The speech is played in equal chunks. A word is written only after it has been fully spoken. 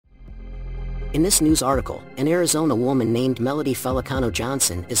In this news article, an Arizona woman named Melody Felicano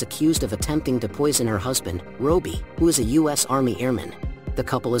Johnson is accused of attempting to poison her husband, Roby, who is a U.S. Army airman. The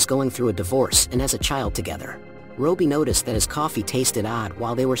couple is going through a divorce and has a child together. Roby noticed that his coffee tasted odd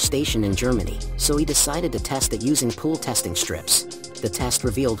while they were stationed in Germany, so he decided to test it using pool testing strips. The test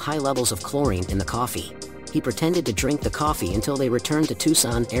revealed high levels of chlorine in the coffee. He pretended to drink the coffee until they returned to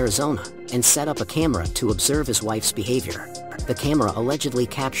Tucson, Arizona, and set up a camera to observe his wife's behavior. The camera allegedly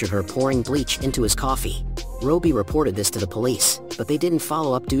captured her pouring bleach into his coffee. Roby reported this to the police, but they didn't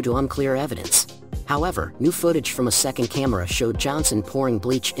follow up due to unclear evidence. However, new footage from a second camera showed Johnson pouring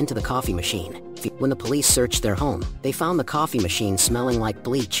bleach into the coffee machine. When the police searched their home, they found the coffee machine smelling like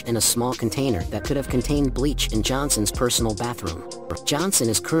bleach and a small container that could have contained bleach in Johnson's personal bathroom. Johnson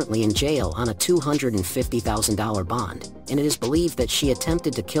is currently in jail on a $250,000 bond, and it is believed that she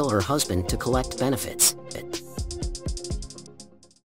attempted to kill her husband to collect benefits.